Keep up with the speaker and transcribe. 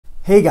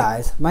Hey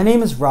guys, my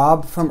name is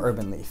Rob from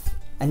UrbanLeaf,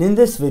 and in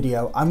this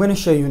video I'm going to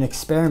show you an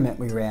experiment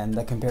we ran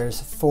that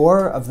compares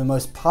 4 of the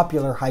most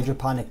popular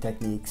hydroponic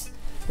techniques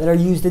that are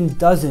used in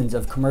dozens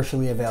of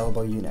commercially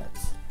available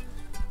units.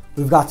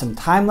 We've got some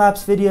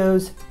time-lapse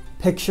videos,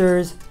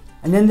 pictures,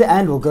 and in the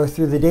end we'll go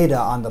through the data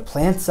on the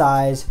plant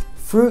size,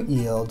 fruit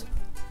yield,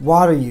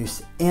 water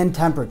use, and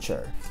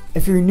temperature.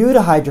 If you're new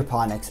to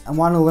hydroponics and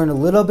want to learn a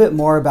little bit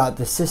more about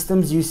the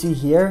systems you see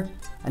here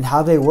and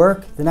how they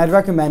work, then I'd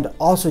recommend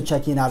also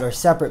checking out our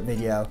separate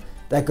video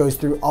that goes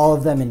through all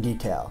of them in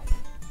detail.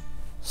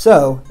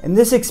 So, in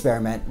this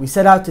experiment, we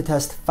set out to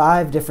test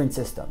 5 different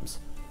systems,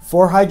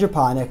 4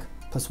 hydroponic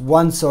plus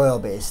 1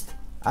 soil-based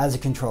as a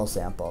control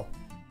sample.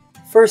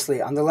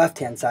 Firstly, on the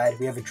left-hand side,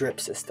 we have a drip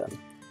system.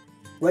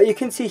 What you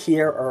can see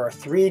here are our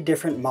 3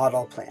 different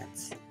model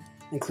plants,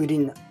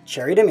 including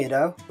cherry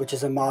tomato, which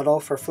is a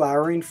model for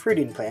flowering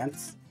fruiting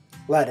plants,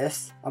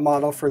 lettuce, a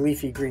model for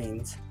leafy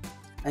greens,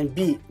 and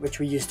beet, which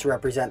we use to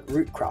represent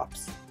root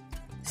crops,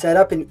 set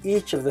up in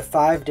each of the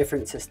 5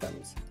 different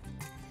systems.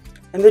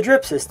 In the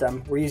drip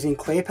system, we're using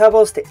clay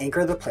pebbles to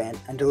anchor the plant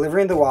and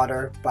delivering the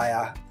water by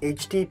a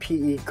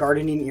HDPE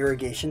gardening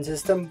irrigation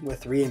system with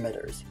 3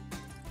 emitters.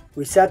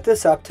 We set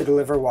this up to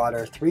deliver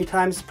water 3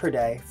 times per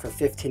day for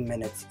 15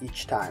 minutes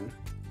each time.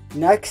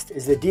 Next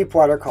is the deep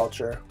water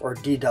culture, or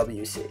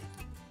DWC.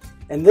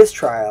 In this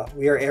trial,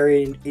 we are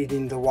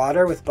aerating the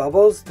water with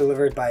bubbles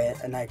delivered by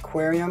an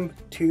aquarium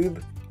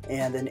tube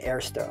and an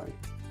air stone.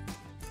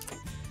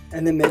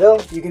 In the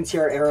middle, you can see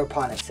our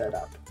Aeroponics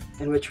setup,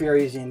 in which we are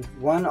using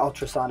 1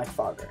 ultrasonic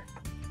fogger.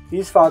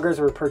 These foggers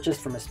were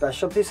purchased from a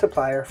specialty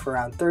supplier for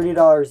around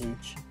 $30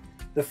 each.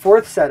 The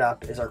 4th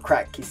setup is our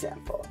Kratky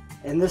sample.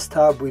 In this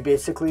tub, we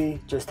basically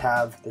just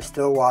have the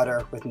still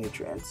water with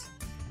nutrients.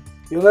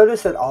 You'll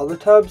notice that all the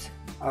tubs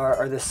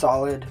are the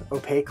solid,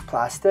 opaque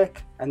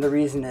plastic, and the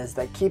reason is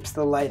that keeps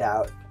the light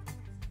out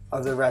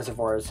of the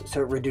reservoirs,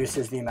 so it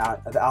reduces the amount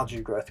of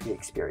algae growth we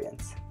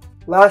experience.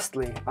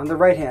 Lastly, on the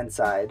right-hand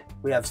side,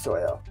 we have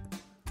soil.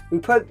 We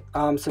put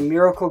some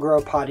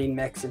Miracle-Gro potting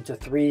mix into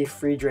 3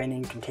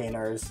 free-draining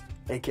containers,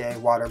 aka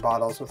water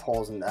bottles with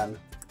holes in them,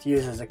 to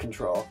use as a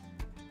control.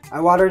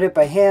 I watered it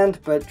by hand,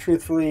 but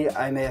truthfully,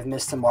 I may have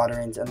missed some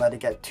waterings and let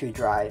it get too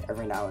dry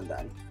every now and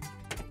then.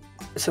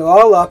 So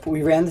all up,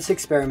 we ran this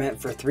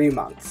experiment for 3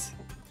 months.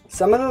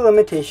 Some of the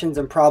limitations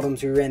and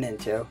problems we ran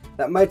into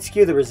that might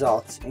skew the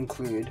results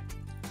include: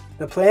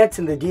 the plants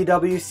in the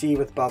DWC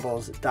with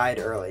bubbles died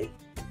early.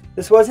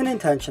 This wasn't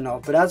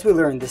intentional, but as we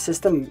learned, the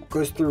system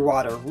goes through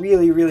water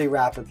really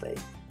rapidly.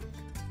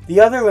 The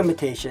other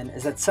limitation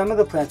is that some of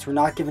the plants were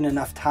not given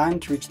enough time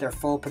to reach their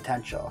full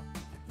potential.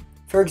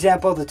 For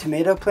example, the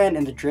tomato plant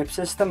in the drip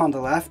system on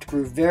the left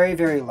grew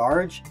very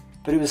large,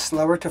 but it was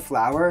slower to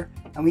flower,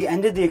 and we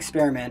ended the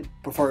experiment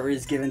before it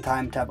was given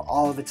time to have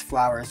all of its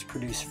flowers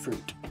produce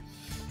fruit.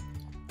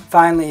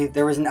 Finally,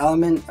 there was an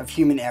element of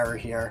human error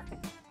here.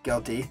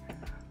 Guilty.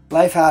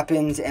 Life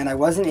happens, and I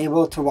wasn't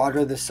able to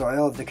water the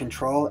soil of the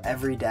control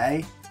every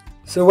day.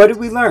 So what did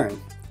we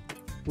learn?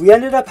 We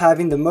ended up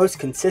having the most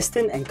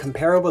consistent and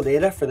comparable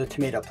data for the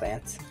tomato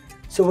plants,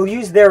 so we'll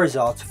use their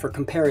results for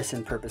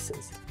comparison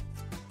purposes.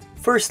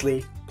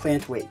 Firstly,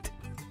 plant weight.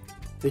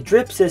 The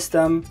drip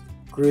system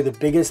grew the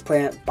biggest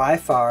plant by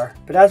far,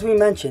 but as we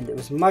mentioned, it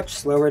was much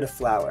slower to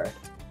flower.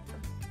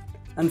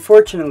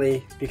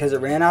 Unfortunately, because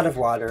it ran out of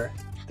water,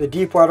 the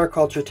deep water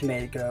culture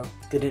tomato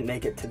didn't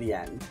make it to the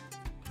end.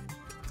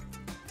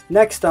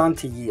 Next on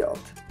to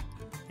yield.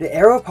 The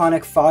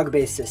aeroponic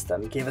fog-based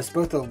system gave us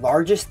both the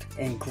largest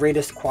and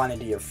greatest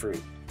quantity of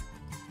fruit.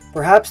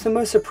 Perhaps the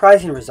most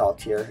surprising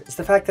result here is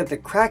the fact that the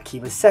Kratky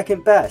was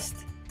second best.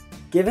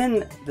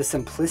 Given the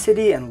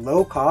simplicity and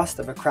low cost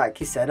of a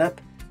Kratky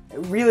setup, it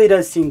really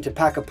does seem to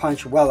pack a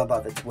punch well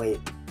above its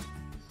weight.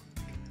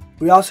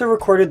 We also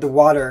recorded the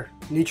water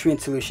nutrient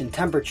solution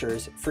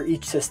temperatures for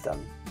each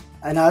system.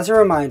 And as a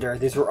reminder,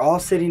 these were all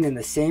sitting in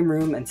the same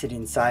room and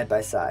sitting side by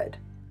side.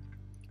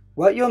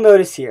 What you'll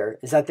notice here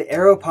is that the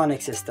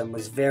aeroponic system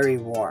was very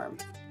warm.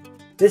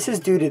 This is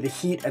due to the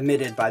heat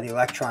emitted by the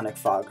electronic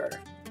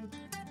fogger.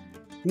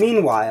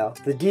 Meanwhile,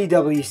 the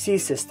DWC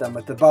system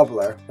with the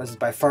bubbler was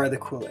by far the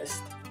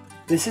coolest.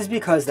 This is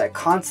because that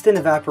constant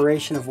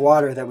evaporation of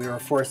water that we were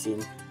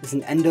forcing is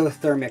an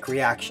endothermic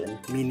reaction,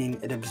 meaning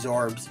it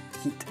absorbs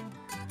heat.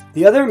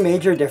 The other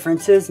major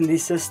differences in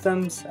these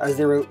systems as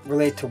they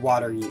relate to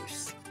water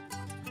use.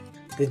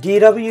 The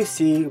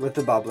DWC with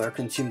the bubbler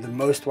consumed the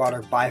most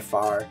water by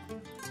far,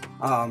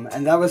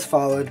 and that was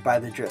followed by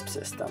the drip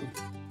system.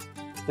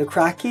 The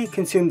Kratky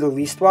consumed the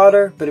least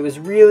water, but it was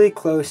really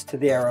close to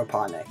the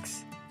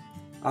Aeroponics.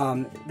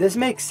 This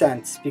makes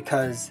sense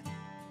because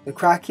the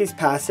Kratky is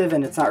passive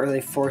and it's not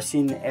really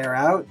forcing air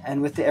out,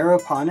 and with the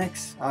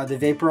Aeroponics, the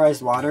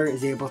vaporized water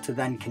is able to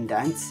then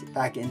condense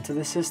back into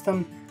the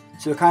system,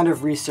 so it kind of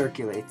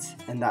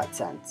recirculates in that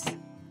sense.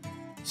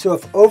 So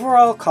if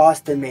overall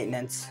cost and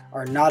maintenance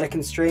are not a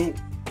constraint,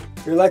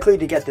 you're likely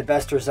to get the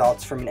best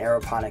results from an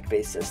aeroponic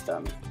based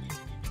system.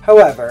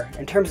 However,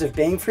 in terms of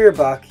bang for your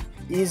buck,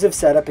 ease of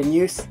setup and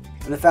use,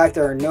 and the fact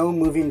there are no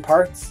moving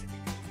parts,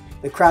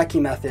 the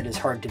Kratky method is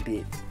hard to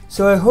beat.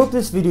 So I hope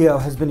this video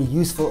has been a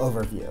useful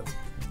overview.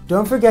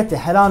 Don't forget to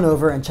head on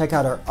over and check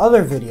out our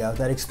other video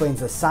that explains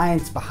the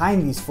science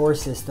behind these 4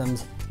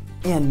 systems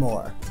and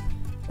more.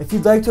 If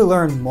you'd like to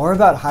learn more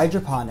about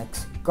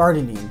hydroponics,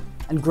 gardening,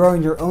 and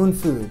growing your own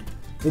food,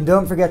 then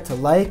don't forget to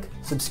like,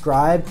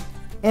 subscribe,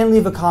 and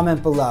leave a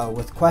comment below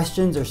with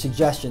questions or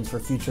suggestions for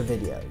future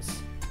videos.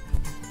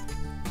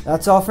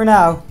 That's all for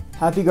now.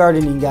 Happy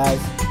gardening,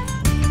 guys.